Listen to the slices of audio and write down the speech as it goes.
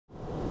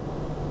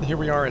Here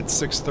we are at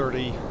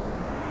 6:30,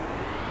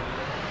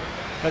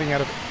 heading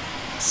out of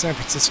San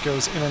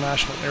Francisco's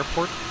International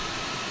Airport.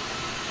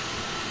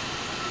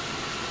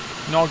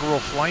 Inaugural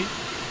flight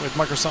with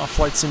Microsoft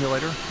Flight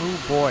Simulator.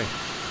 Oh boy,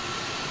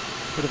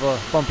 bit of a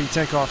bumpy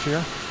takeoff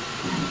here.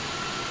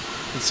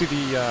 You can see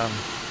the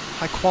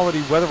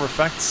high-quality weather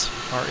effects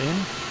are in.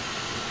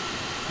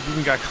 We've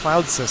even got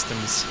cloud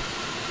systems.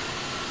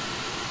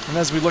 And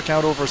as we look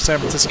out over San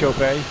Francisco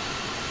Bay,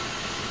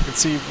 you can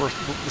see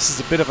this is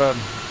a bit of a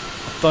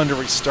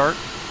thundery start.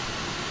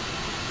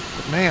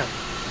 But man,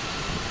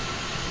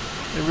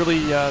 they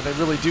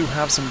really do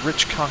have some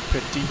rich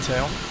cockpit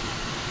detail.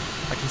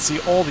 I can see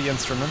all the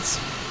instruments,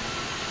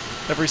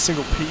 every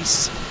single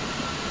piece,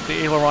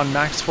 the aileron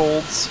max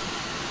folds,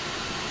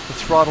 the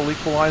throttle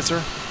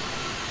equalizer.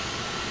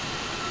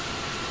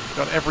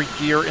 Got every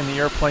gear in the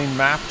airplane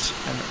mapped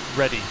and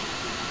ready.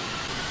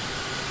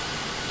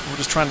 We're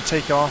just trying to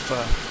take off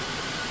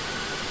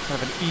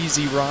kind of an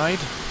easy ride.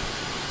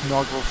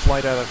 Inaugural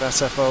flight out of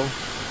SFO.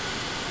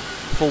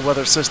 Full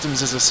weather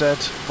systems, as I said.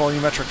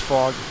 Volumetric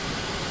fog.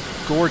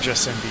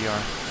 Gorgeous NDR.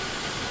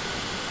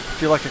 I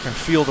feel like I can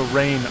feel the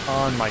rain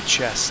on my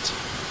chest.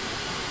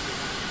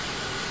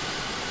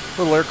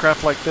 Little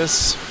aircraft like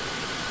this,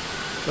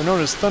 they're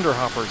known as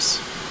thunderhoppers.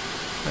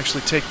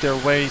 Actually take their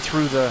way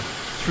through the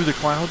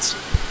clouds.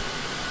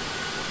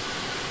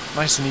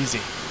 Nice and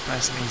easy.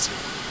 Nice and easy.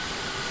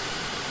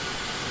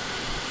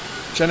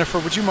 Jennifer,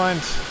 would you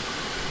mind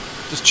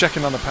just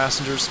checking on the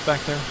passengers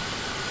back there?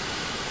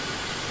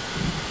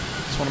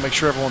 Just want to make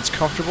sure everyone's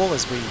comfortable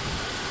as we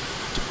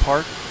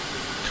depart,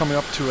 coming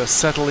up to a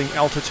settling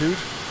altitude.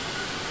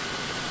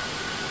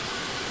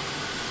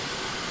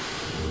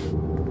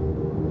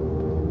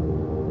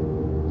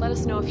 Let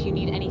us know if you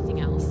need anything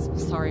else.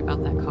 Sorry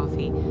about that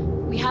coffee.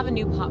 We have a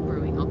new pot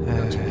brewing. I'll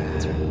go check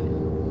it out.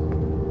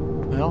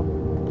 Well,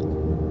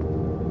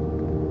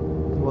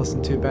 it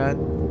wasn't too bad.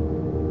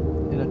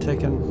 You know,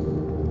 taking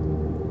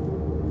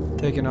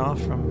off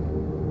from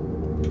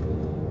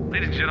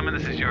Ladies and gentlemen,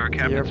 this is your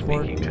captain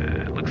speaking.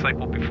 It looks like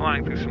we'll be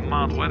flying through some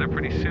mild weather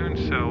pretty soon,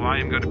 so I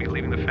am going to be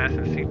leaving the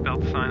fasten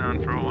seatbelt sign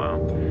on for a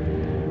while.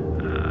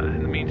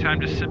 In the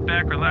meantime, just sit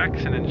back,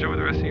 relax, and enjoy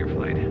the rest of your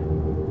flight.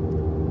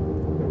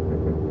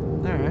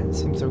 Alright,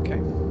 seems okay.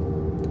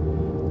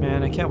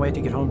 Man, I can't wait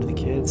to get home to the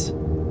kids.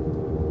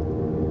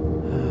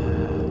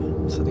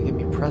 So they give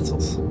me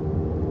pretzels.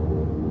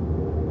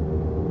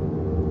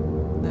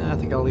 Nah, I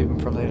think I'll leave them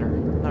for later.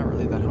 Not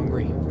really that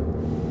hungry.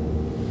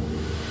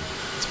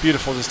 It's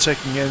beautiful just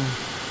taking in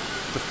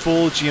the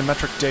full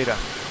geometric data.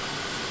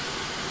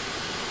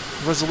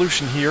 The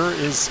resolution here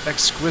is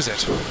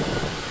exquisite.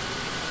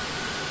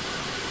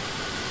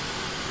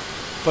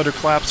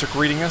 Thunderclaps are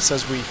greeting us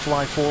as we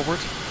fly forward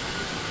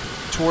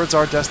towards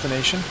our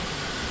destination,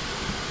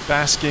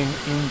 basking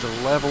in the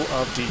level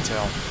of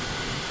detail.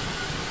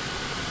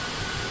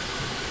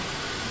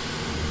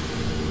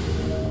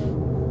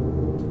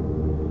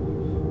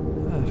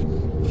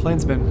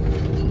 Plane's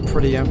been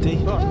pretty empty.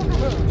 Okay,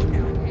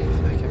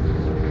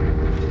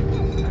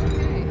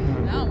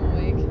 now I'm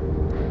awake.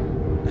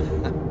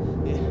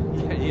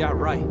 Yeah,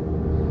 right.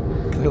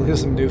 Clearly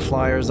there's some new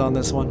flyers on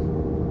this one.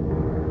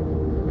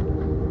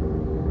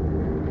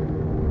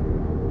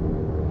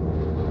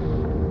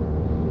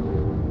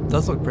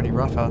 Does look pretty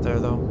rough out there,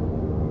 though.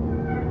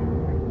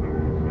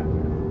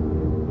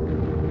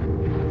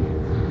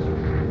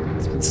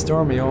 It's been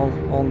stormy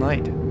all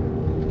night.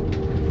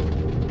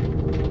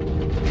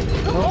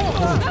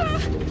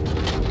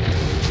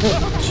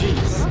 Oh,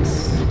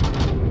 Jesus.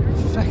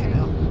 Fucking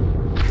hell.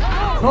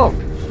 Oh,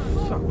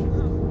 fuck. What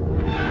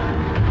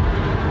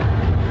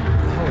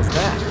the hell was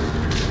that?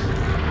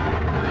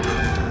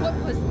 What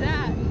was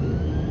that?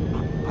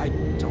 I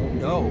don't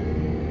know.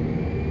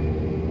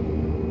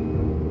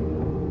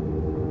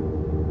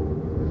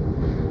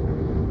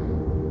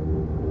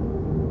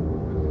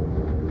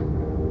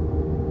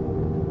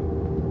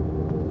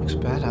 Looks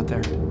bad out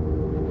there.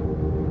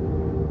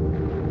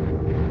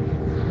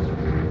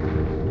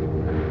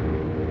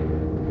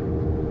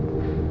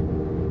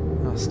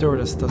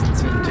 Stewardess doesn't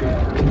seem too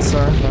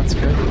concerned. That's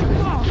good.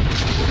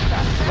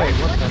 Wait,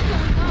 what the?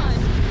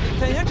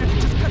 The engine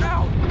just cut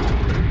out.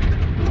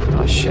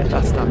 Oh shit,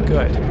 that's not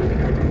good.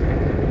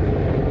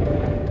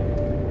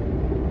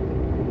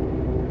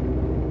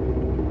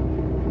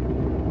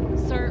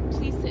 Sir,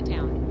 please sit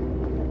down.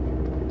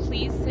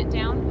 Please sit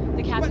down.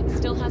 The captain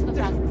still has the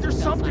fasten seatbelt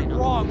There's something sign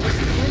on. wrong with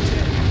the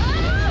engine.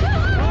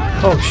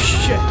 Oh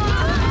shit.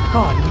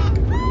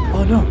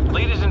 Oh no.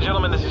 Ladies and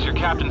gentlemen, this is your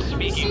captain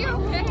speaking.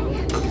 Okay.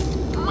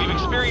 We've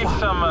experienced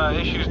some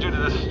issues due to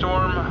the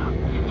storm,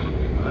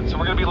 so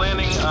we're going to be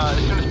landing as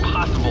soon as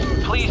possible.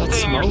 Please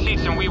stay in your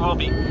seats and we will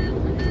be...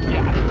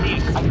 Yeah, I see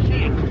it. I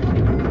see it.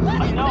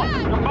 I know.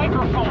 Your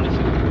microphone is...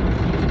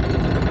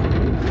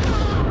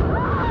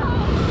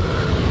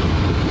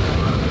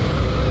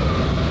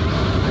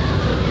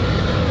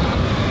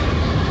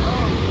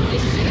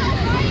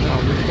 Oh,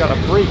 we've got a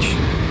breach.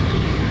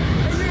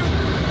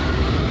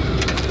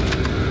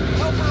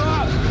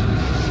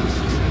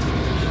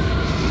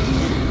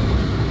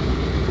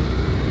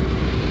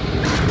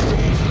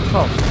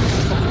 Oh,